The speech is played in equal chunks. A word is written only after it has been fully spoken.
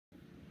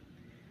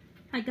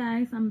Hi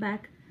guys, I'm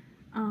back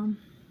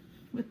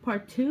with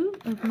part 2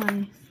 of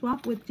my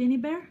swap with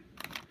Ginnybear.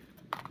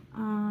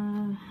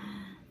 I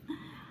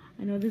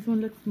know this one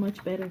looks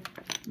much better.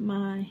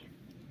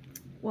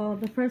 Well,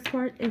 the first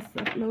part is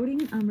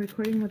uploading. I'm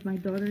recording with my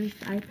daughter's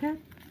iPad.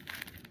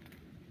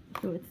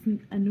 So it's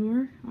a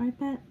newer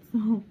iPad,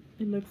 so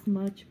it looks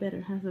much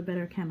better, has a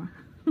better camera.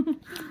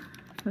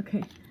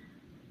 Okay.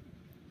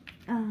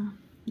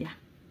 Yeah.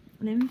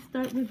 Let me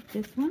start with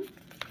this one.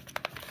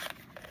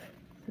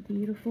 It's a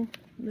beautiful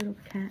little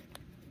cat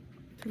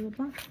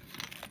toolbox.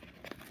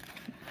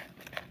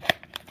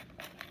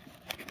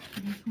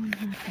 This one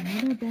has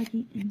another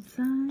baggie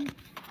inside.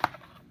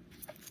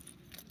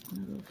 One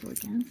of those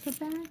organza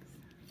bags.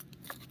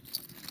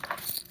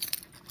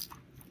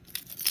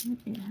 And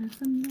it has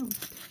some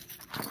notes.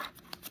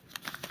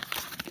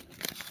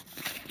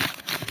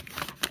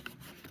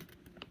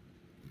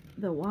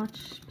 The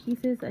watch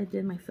pieces I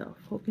did myself.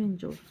 Hope you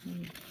enjoy.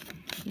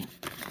 Yeah,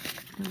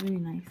 they're really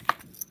nice.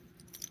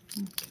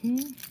 Okay,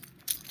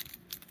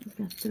 it's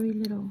got 3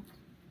 little,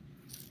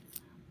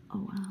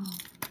 oh wow,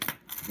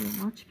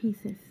 little watch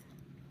pieces.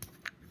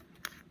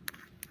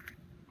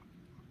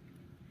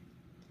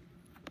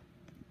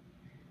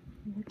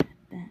 Look at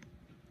that.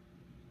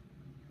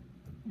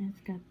 And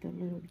it's got the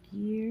little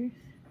gears.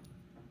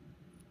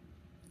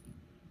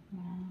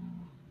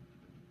 Wow.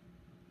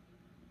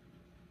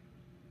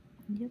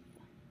 Yep.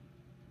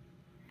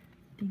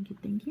 Thank you,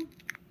 thank you.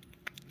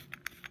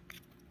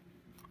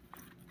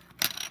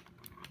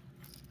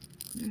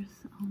 There's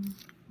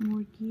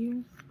more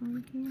gears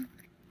over here.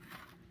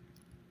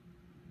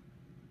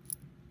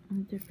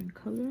 In different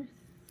colors.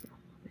 So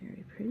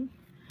very pretty.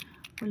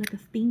 Or like a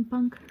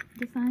steampunk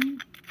design.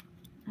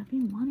 I've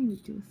been wanting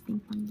to do a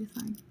steampunk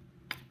design.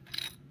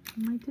 I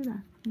might do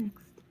that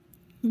next.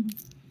 And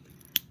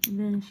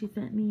then she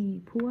sent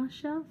me pua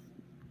shells.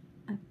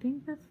 I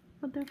think that's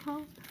what they're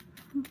called.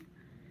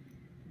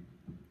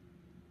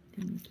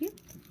 Thank you.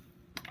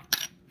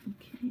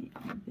 Okay,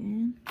 and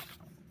then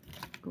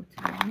go to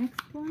the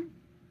next one.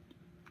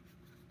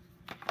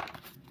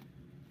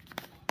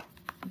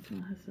 This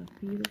one has a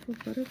beautiful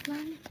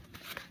butterfly.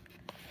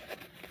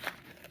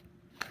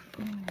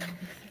 Oh, this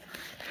is,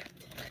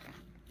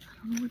 I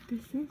don't know what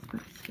this is,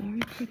 but it's very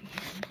pretty.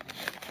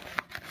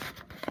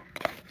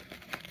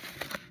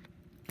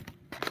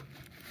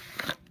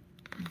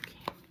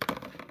 Okay.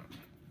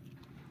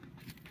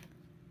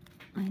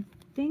 I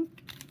think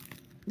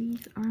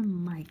these are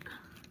mica.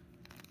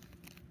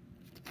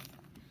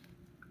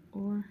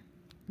 Or,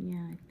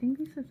 yeah, I think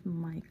this is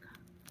mica.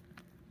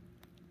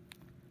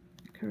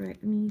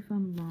 Correct me if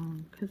I'm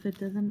wrong, because it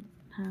doesn't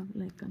have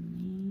like a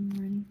name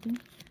or anything.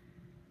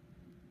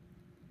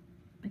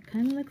 It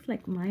kind of looks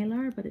like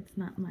mylar, but it's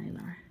not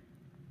mylar.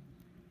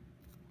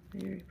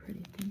 Very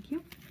pretty, thank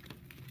you.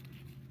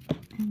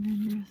 And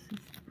then there's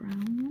this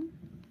brown one,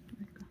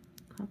 like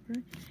a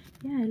copper.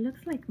 Yeah, it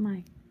looks like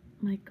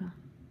mica,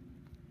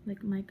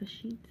 like mica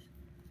sheets.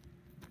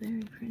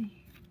 Very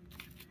pretty.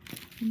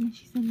 And then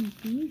she sent me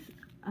these.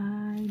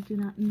 I do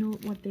not know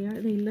what they are.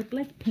 They look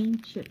like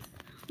paint chips.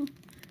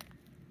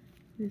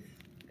 This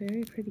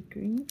very pretty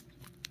green.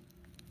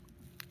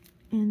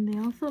 And they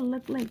also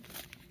look like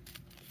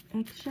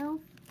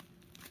eggshells.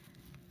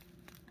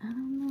 I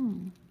don't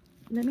know.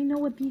 Let me know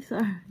what these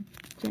are,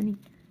 Jenny.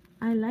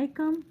 I like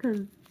them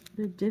because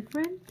they're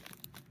different,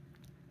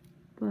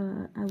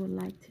 but I would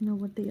like to know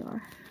what they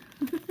are.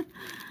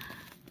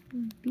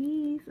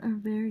 These are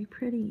very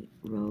pretty,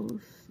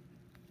 rose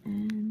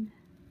and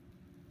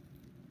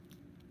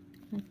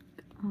like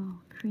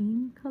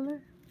cream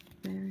color.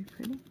 Very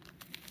pretty.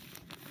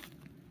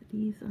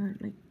 These are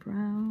like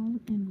brown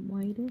and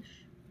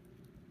whitish.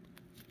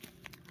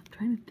 I'm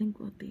trying to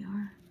think what they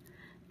are.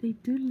 They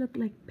do look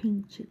like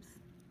paint chips,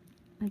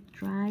 like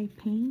dry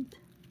paint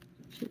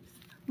chips.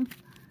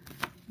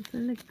 These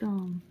are like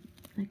a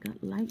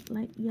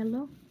light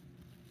yellow,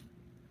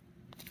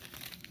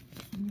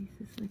 and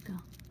this is like a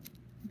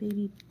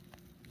baby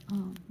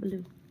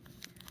blue.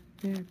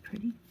 Very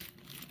pretty.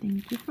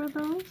 Thank you for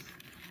those.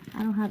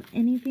 I don't have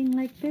anything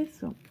like this,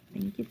 so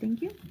thank you,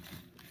 thank you.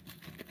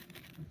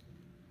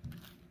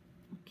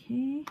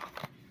 Okay,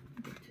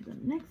 go to the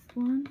next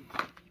one.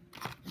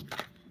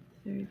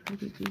 Very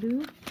pretty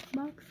blue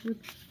box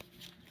with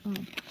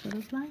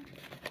butterfly.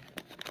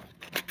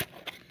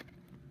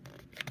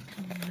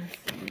 Let's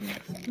see,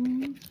 little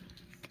spoon.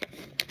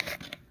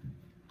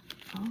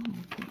 Oh,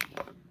 okay.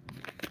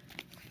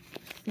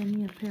 Send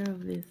me a pair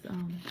of these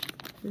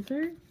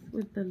scissors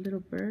with the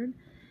little bird.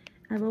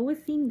 I've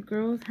always seen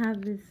girls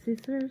have these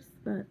scissors,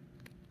 but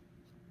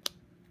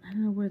I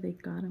don't know where they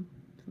got them.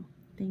 So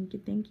thank you,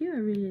 thank you. I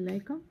really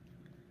like them.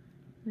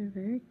 They're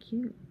very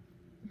cute.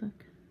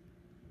 Look.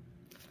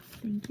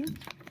 Thank you.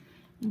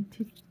 And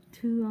two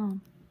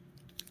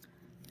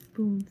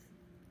spoons.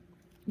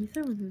 These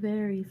are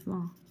very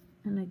small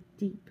and like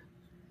deep.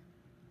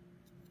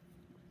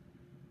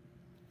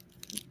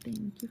 So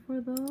thank you for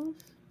those.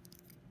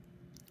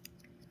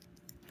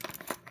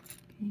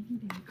 Okay,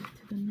 then go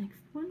to the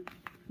next one.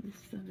 This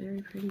is a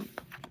very pretty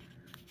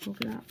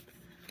polka dots.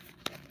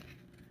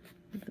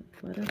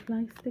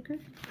 butterfly sticker.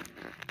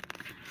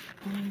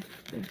 And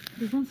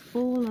this one's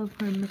full of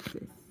her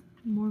mixes.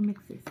 More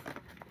mixes.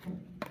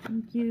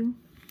 Thank you.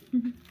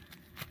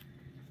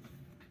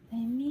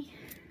 Amy.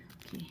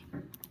 Okay.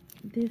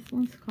 This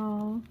one's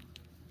called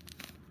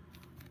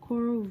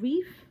Coral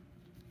Reef.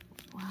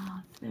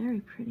 Wow, it's very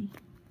pretty.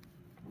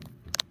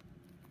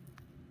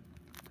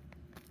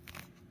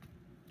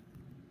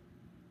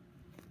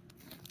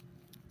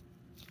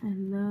 I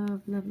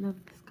love, love, love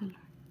this color.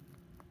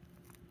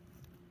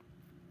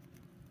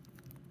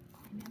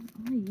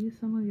 I'm going to use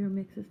some of your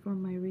mixes for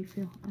my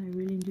refill. I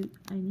really do.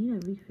 I need a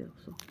refill,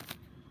 so.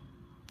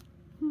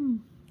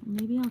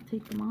 Maybe I'll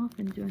take them off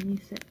and do a new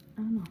set.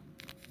 I don't know.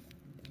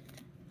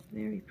 It's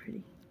very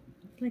pretty.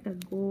 It's like a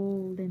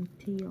golden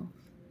teal.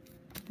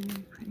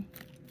 Very pretty.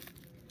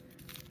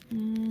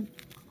 And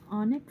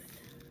onyx.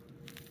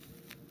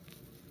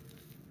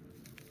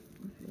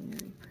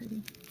 Very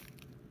pretty.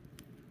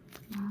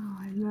 Wow,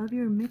 I love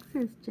your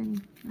mixes, Jenny.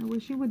 I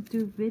wish you would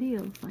do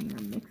videos on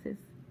your mixes.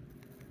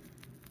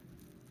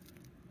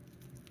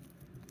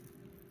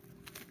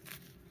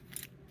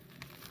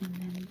 And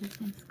then this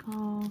one's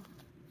called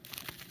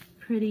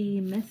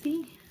Pretty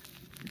Messy.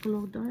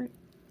 Glow Dark.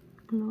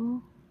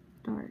 Glow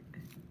Dark.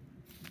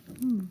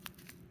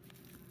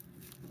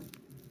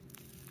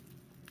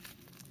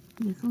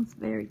 This one's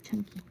very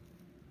chunky.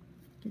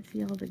 You can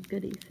see all the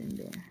goodies in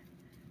there.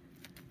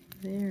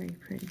 Very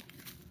pretty.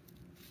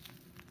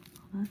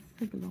 Oh, that's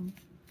the glow.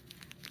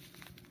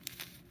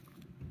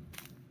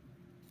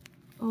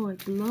 Oh,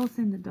 it glows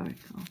in the dark.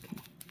 Okay.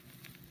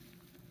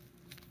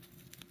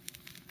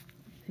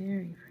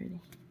 Very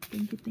pretty.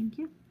 Thank you, thank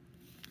you.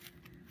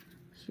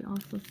 She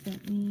also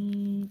sent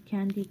me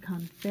candy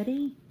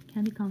confetti.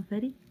 Candy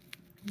confetti.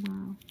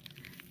 Wow.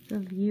 It's a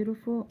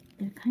beautiful.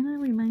 It kind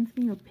of reminds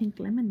me of pink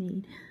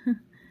lemonade.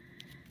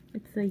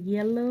 It's a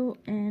yellow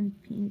and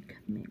pink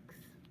mix.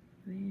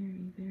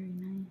 Very, very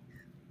nice.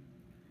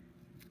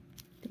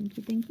 Thank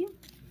you, thank you.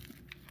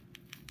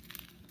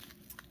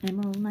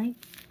 Emerald Night.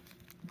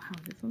 Wow,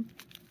 this one.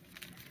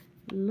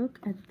 Look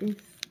at this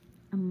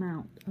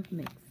amount of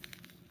mix.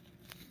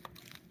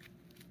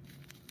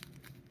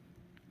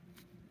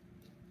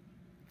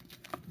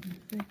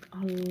 It's like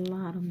a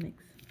lot of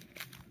mix.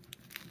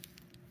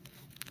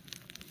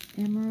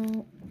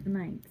 Emerald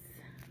Nights.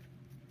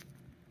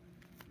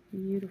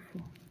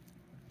 Beautiful.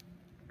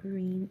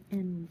 Green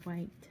and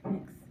white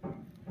mix.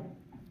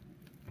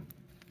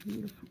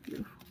 Beautiful,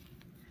 beautiful.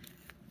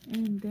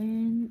 And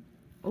then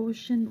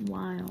Ocean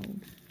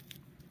Wild.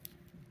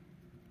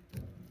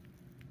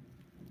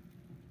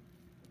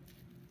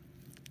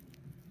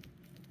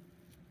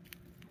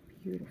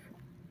 Beautiful.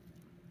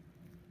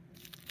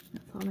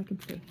 That's all I can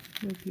say.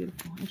 They're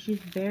beautiful. And she's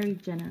very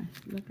generous.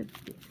 Look at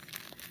this.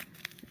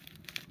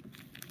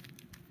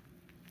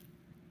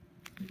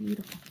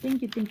 Beautiful.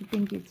 Thank you, thank you,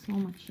 thank you so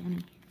much,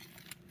 Jenny.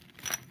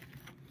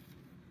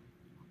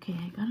 Okay,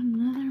 I got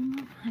another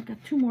more. I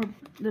got two more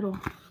little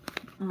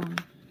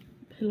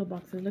pillow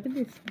boxes. Look at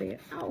this bear.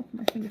 Ow,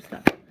 my finger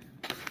stopped.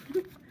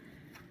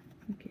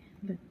 Okay,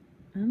 look.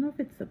 I don't know if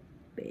it's a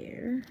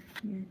bear.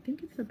 Yeah, I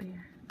think it's a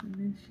bear. And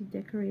then she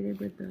decorated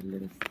with the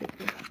little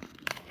sticker.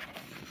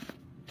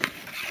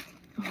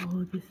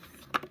 Oh, this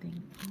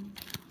thing.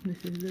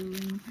 This is the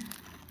ring.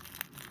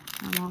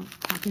 I'm all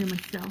talking to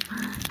myself.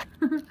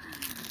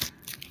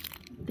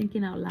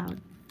 Thinking out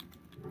loud.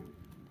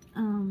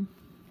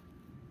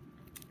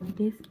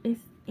 This is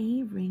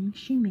a ring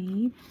she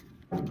made.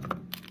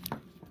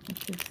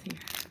 What's this here?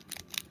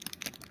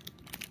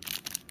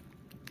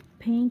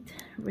 Paint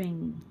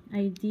ring.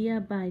 Idea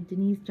by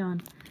Denise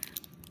John.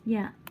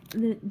 Yeah,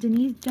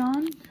 Denise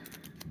John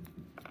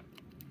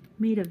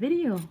made a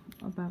video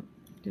about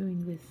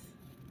doing this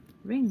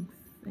rings,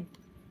 I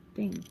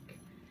think.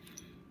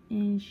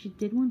 And she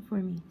did one for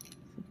me.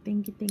 So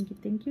thank you, thank you,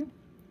 thank you.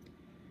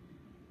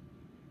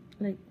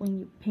 Like when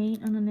you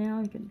paint on a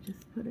nail, you can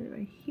just put it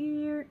right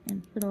here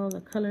and put all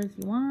the colors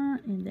you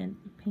want, and then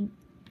you paint,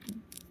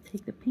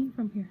 take the paint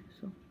from here.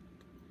 So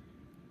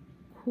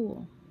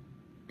cool.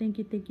 Thank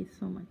you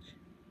so much.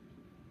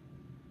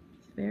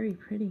 It's very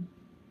pretty.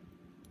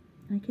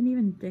 I can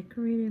even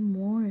decorate it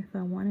more if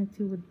I wanted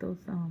to with those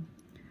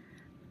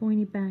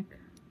pointy back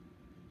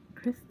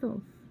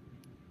crystals.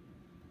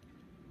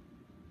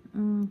 I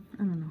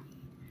don't know.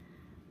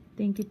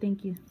 Thank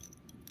you.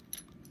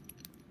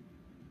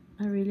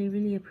 I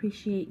really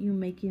appreciate you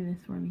making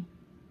this for me.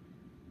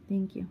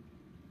 Thank you.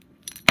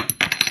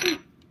 Ooh,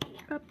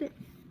 dropped it.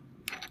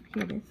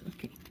 Here it is.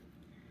 Okay.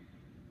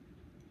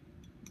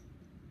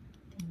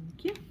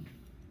 Thank you.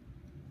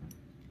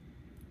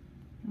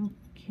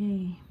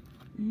 Okay.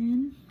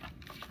 And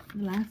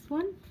the last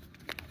one.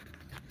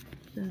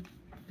 The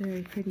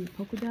very pretty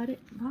polka dotted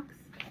box.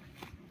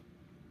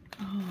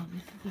 Oh,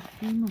 this is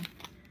a Fimo.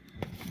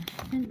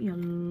 She sent me a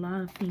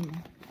lot of Fimo.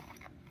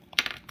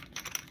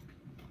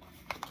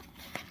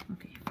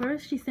 Okay,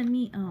 first she sent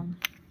me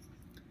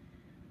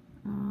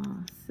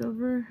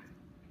silver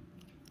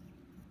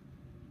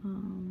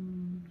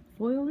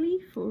foil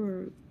leaf,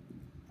 or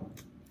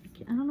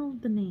I don't know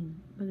the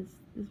name, but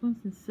this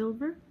one's in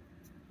silver.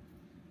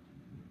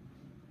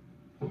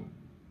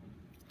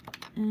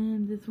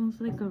 And this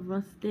one's like a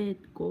rusted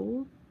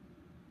gold.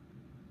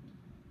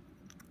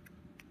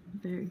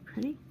 Very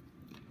pretty.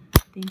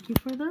 Thank you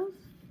for those.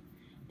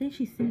 Then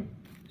she sent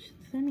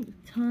me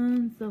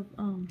tons of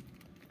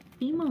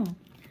female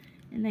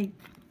and like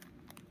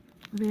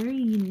very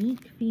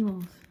unique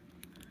females.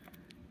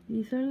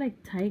 These are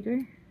like tiger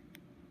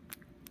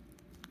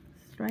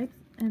stripes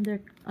and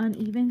they're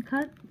uneven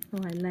cut, so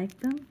I like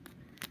them.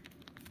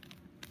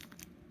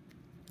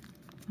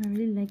 I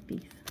really like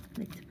these.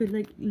 Like to put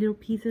like little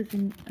pieces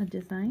in a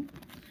design.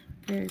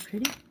 Very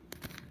pretty.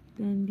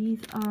 Then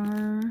these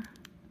are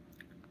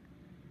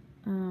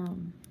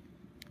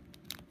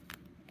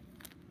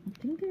I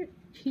think they're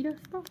cheetah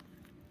stuff.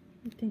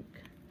 I think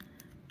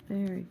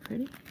very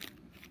pretty.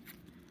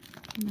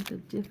 Like a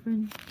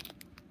different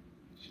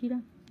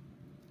cheetah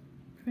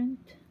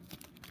print.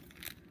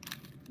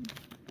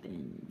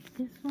 Then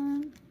this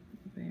one,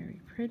 very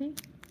pretty.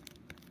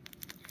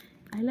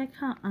 I like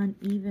how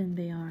uneven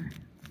they are.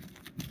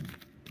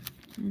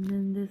 And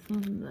then this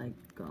one like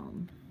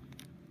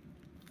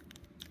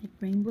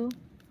rainbow.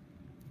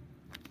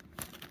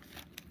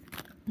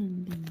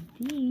 And then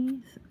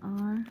these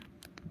are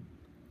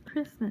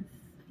Christmas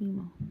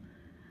female.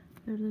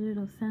 They're the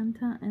little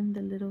Santa and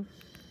the little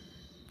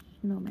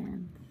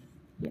snowman.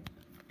 Yep,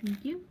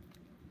 thank you.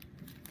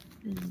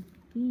 Then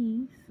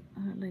these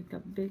are like a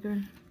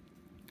bigger,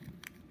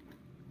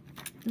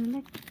 they're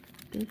like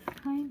this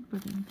kind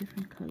but in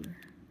different color.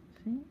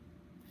 See?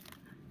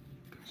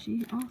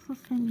 She also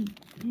sent me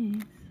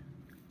this.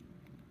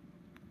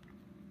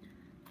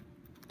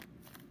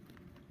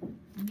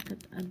 Look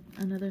at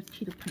another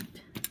cheetah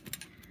print.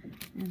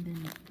 And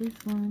then this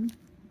one.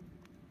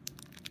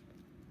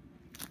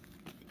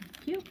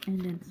 Thank you.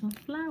 And then some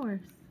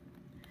flowers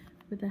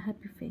with a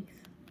happy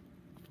face.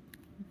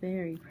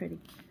 Very pretty.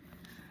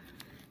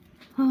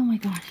 Oh my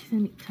gosh, she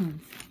sent me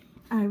tons.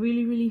 I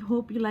really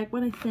hope you like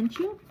what I sent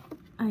you.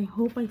 I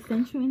hope I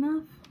sent you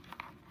enough.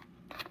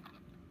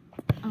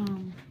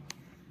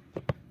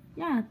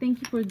 Yeah, thank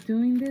you for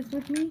doing this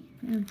with me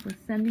and for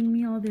sending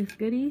me all these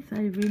goodies.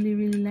 I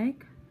really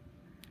like.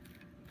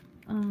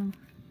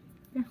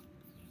 Yeah.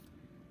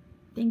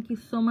 Thank you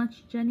so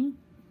much, Jenny.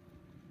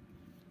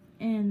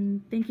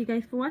 And thank you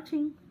guys for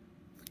watching.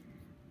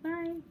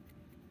 Bye.